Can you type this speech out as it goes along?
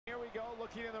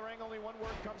Looking in the ring, only one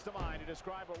word comes to mind to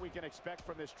describe what we can expect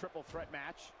from this triple threat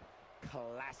match.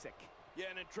 Classic.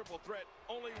 Yeah, and in triple threat,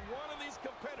 only one of these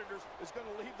competitors is going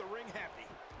to leave the ring happy.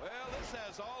 Well, this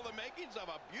has all the makings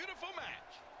of a beautiful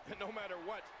match. And no matter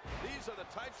what, these are the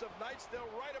types of nights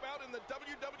they'll write about in the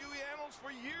WWE annals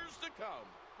for years to come.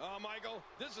 Oh, Michael,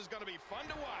 this is going to be fun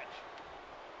to watch.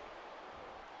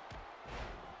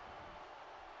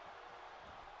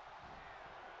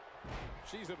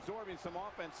 She's absorbing some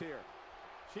offense here.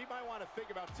 She might want to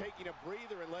think about taking a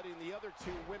breather and letting the other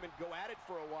two women go at it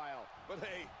for a while. But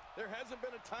hey, there hasn't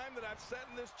been a time that I've sat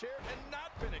in this chair and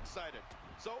not been excited.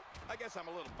 So, I guess I'm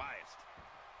a little biased.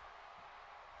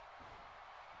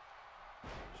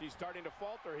 She's starting to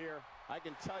falter here. I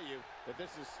can tell you that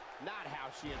this is not how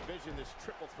she envisioned this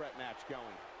triple threat match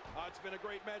going. It's been a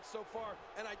great match so far,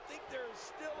 and I think there's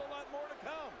still a lot more to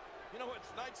come. You know,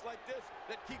 it's nights like this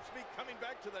that keeps me coming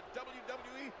back to the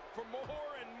WWE for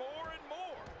more and more and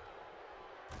more.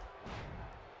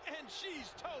 And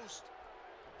she's toast.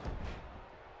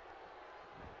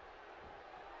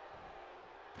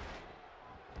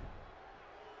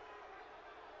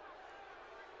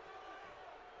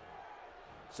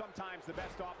 Sometimes the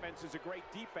best offense is a great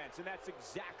defense, and that's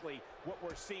exactly what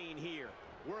we're seeing here.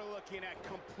 We're looking at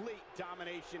complete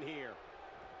domination here.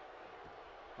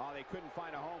 Oh, they couldn't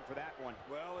find a home for that one.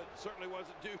 Well, it certainly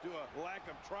wasn't due to a lack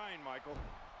of trying, Michael.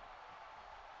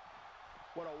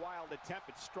 What a wild attempt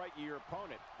at striking your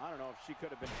opponent. I don't know if she could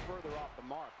have been further off the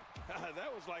mark. That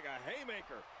was like a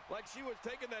haymaker, like she was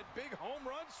taking that big home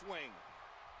run swing.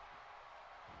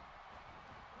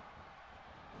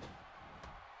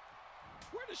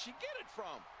 Where does she get it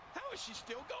from? How is she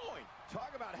still going?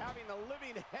 Talk about having the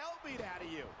living hell beat out of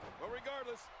you. Well,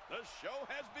 regardless, the show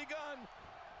has begun.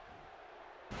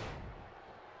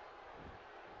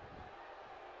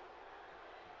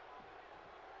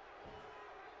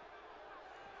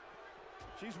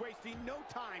 She's wasting no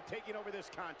time taking over this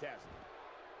contest.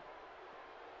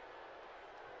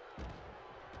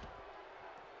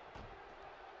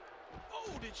 Oh,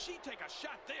 did she take a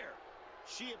shot there?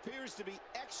 She appears to be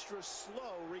extra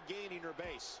slow regaining her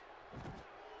base.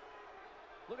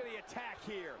 Look at the attack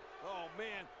here. Oh,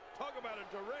 man, talk about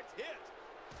a direct hit.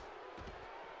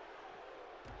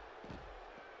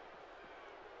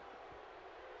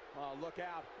 Oh, look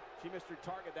out. She missed her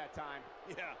target that time.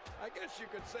 Yeah, I guess you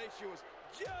could say she was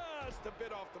just a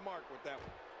bit off the mark with that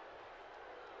one.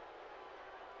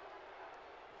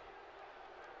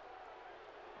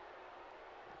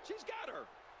 She's got her.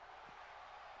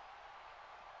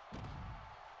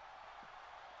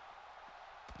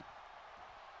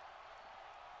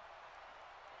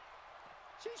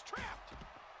 She's trapped.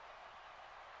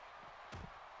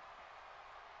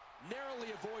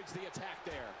 Narrowly avoids the attack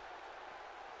there.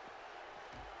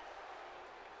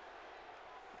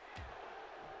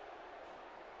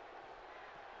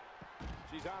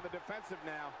 She's on the defensive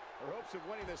now. Her hopes of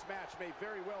winning this match may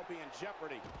very well be in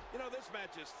jeopardy. You know, this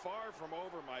match is far from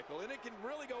over, Michael, and it can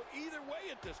really go either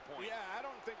way at this point. Yeah, I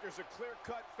don't think there's a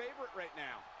clear-cut favorite right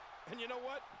now. And you know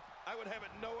what? I would have it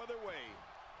no other way.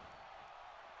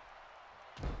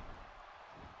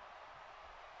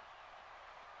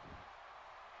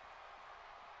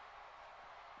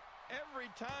 Every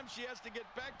time she has to get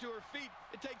back to her feet,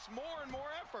 it takes more and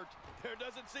more effort. There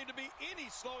doesn't seem to be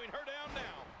any slowing her down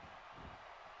now.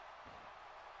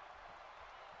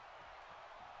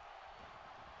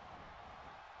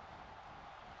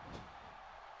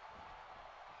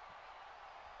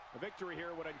 A victory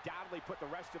here would undoubtedly put the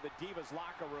rest of the Divas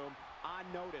locker room on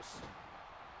notice.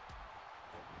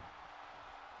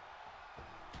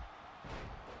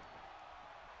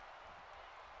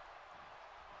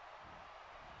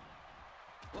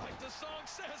 Like the song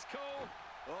says, Cole.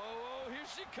 Oh, here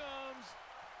she comes.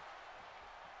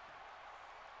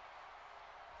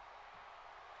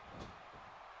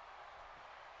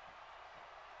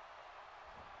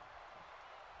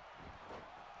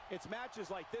 It's matches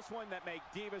like this one that make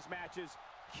Divas matches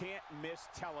can't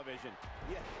miss television.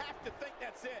 You have to think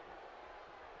that's it.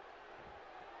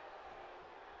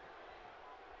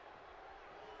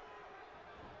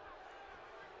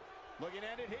 Looking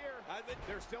at it here. I think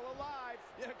they're still alive.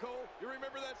 Yeah, Cole, you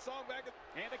remember that song back at...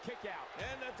 And a kick out.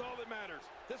 And that's all that matters.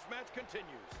 This match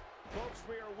continues. Folks,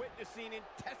 we are witnessing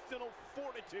intestinal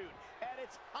fortitude at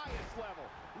its highest level.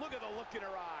 Look at the look in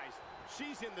her eyes.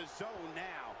 She's in the zone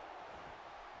now.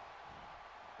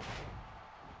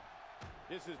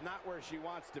 This is not where she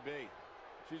wants to be.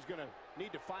 She's going to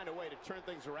need to find a way to turn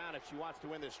things around if she wants to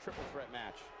win this triple threat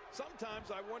match.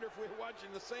 Sometimes I wonder if we're watching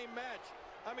the same match.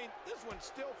 I mean, this one's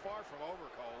still far from over,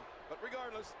 Cole. But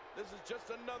regardless, this is just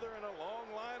another in a long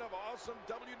line of awesome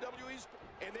WWE.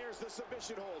 And there's the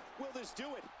submission hold. Will this do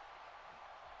it?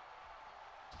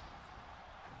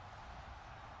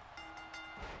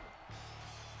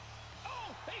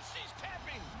 Oh, hey, she's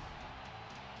tapping.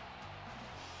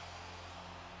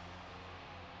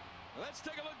 Let's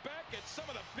take a look back at some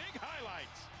of the big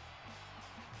highlights.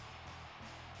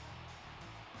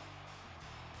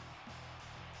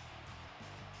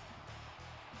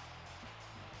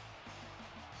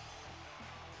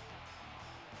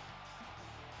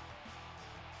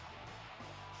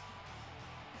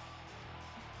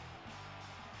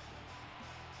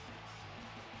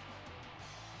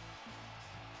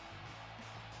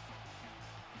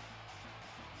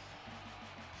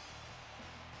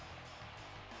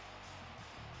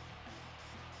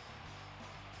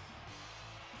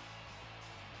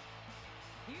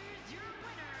 Here's your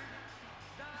winner,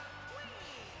 the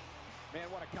Queen. Man,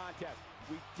 what a contest.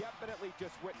 We definitely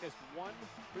just witnessed one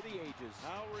for the ages.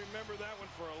 I'll remember that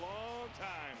one for a long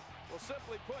time. Well,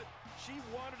 simply put, she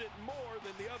wanted it more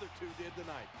than the other two did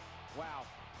tonight. Wow,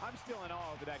 I'm still in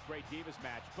awe over that great Divas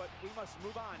match, but we must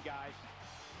move on, guys.